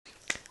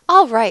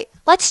All right,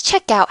 let's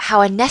check out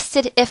how a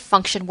nested if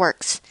function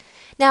works.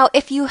 Now,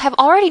 if you have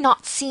already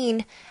not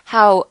seen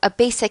how a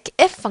basic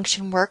if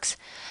function works,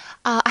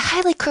 I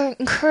highly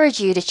encourage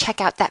you to check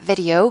out that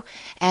video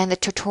and the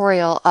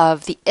tutorial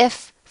of the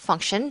if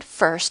function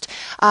first.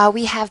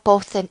 We have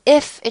both an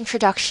if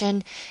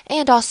introduction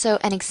and also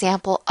an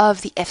example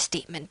of the if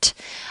statement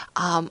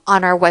on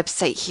our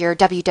website here,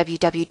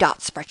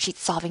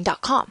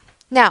 www.spreadsheetsolving.com.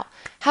 Now,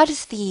 how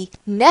does the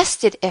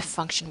nested if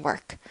function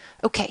work?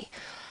 Okay,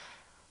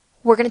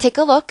 we're going to take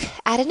a look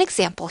at an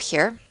example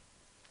here,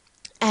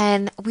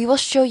 and we will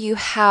show you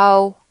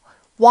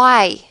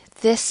why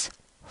this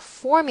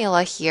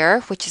formula here,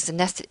 which is a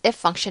nested if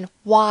function,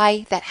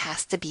 why that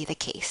has to be the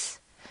case.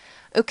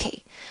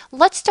 Okay,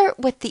 let's start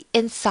with the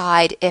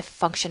inside if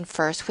function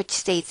first, which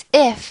states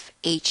if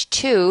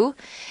h2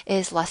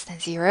 is less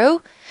than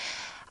 0,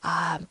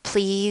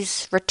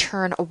 please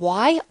return a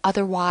y,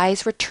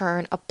 otherwise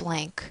return a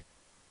blank.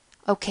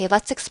 Okay,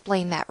 let's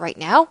explain that right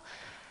now.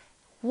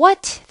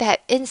 What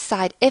that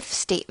inside if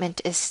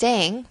statement is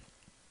saying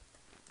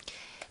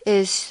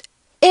is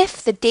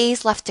if the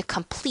days left to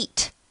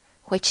complete,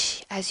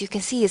 which as you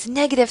can see is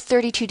negative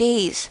 32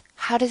 days.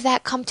 How does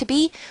that come to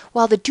be?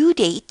 Well, the due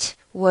date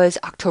was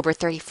October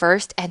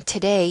 31st and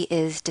today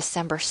is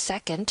December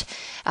 2nd.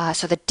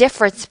 So the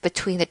difference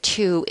between the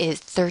two is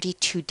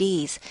 32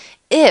 days.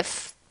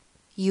 If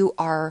you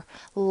are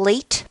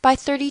late by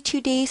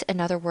 32 days, in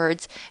other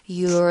words,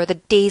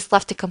 the days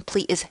left to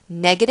complete is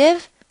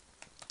negative,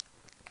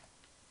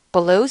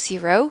 below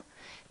 0,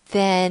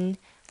 then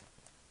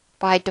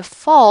by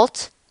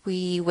default,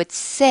 we would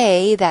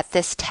say that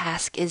this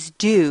task is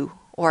due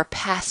or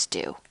past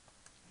due.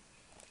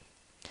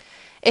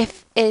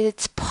 If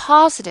it's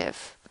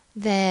positive,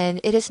 then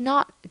it is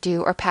not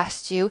due or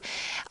past due,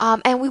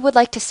 and we would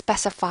like to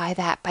specify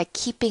that by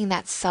keeping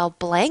that cell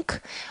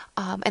blank,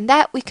 and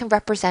that we can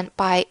represent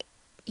by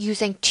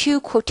using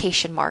 2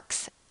 quotation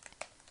marks.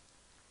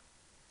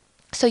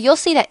 So you'll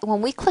see that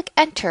when we click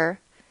enter,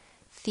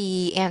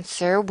 the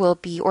answer will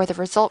be, or the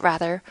result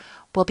rather,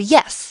 will be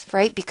yes,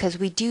 right? Because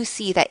we do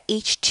see that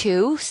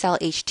H2, cell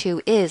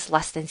H2 is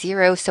less than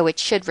 0, so it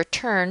should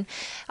return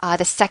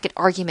the second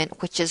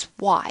argument, which is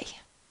y.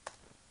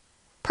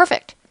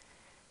 Perfect.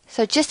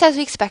 So just as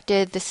we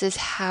expected, this is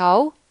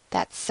how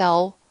that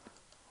cell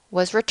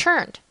was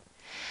returned.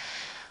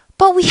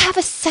 But we have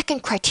a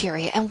second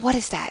criteria, and what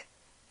is that?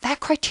 That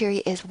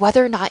criteria is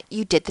whether or not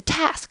you did the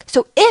task.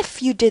 So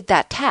if you did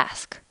that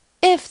task,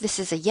 if this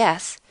is a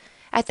yes,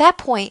 at that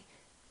point,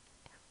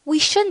 we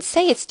shouldn't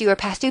say it's due or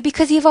past due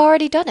because you've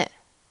already done it.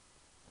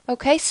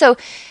 Okay, so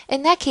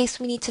in that case,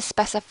 we need to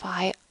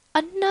specify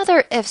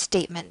another if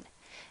statement.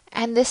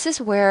 And this is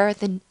where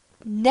the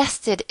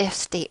nested if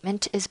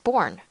statement is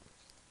born.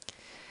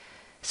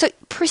 So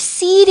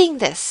preceding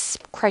this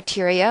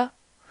criteria,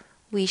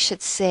 we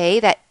should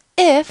say that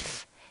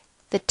if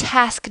the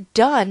task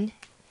done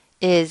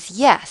is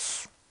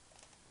yes,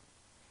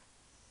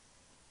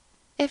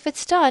 if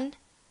it's done,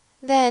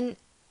 then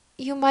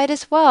you might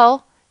as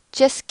well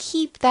just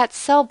keep that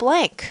cell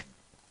blank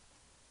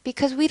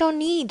because we don't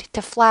need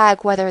to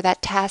flag whether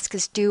that task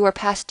is due or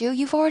past due.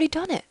 You've already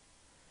done it.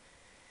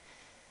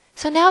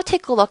 So now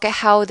take a look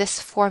at how this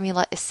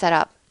formula is set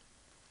up.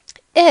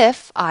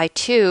 If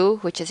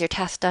I2, which is your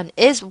task done,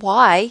 is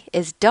y,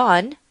 is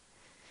done,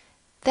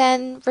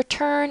 then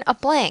return a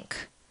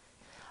blank.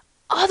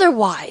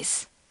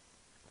 Otherwise,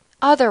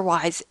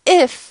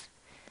 if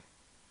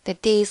the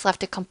days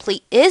left to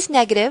complete is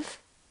negative,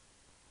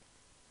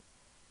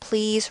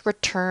 please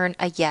return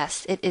a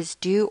yes. It is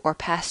due or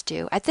past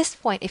due. At this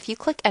point, if you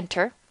click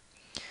enter,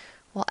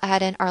 we'll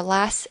add in our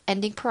last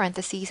ending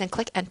parentheses and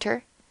click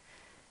enter.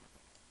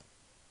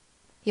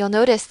 You'll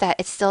notice that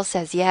it still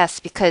says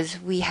yes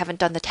because we haven't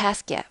done the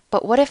task yet.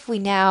 But what if we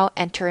now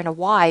enter in a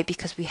y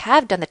because we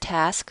have done the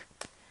task?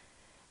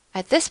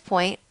 At this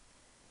point,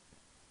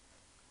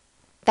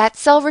 that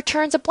cell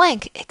returns a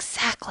blank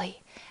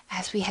exactly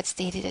as we had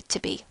stated it to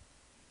be.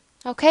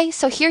 Okay,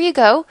 so here you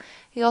go.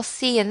 You'll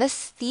see in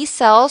these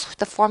cells,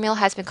 the formula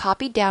has been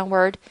copied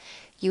downward.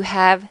 You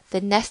have the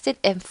nested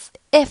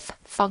if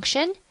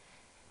function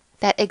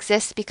that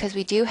exists because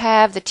we do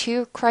have the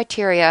 2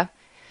 criteria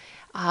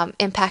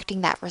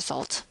impacting that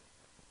result.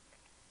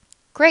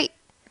 Great.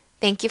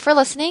 Thank you for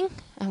listening,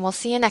 and we'll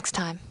see you next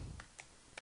time.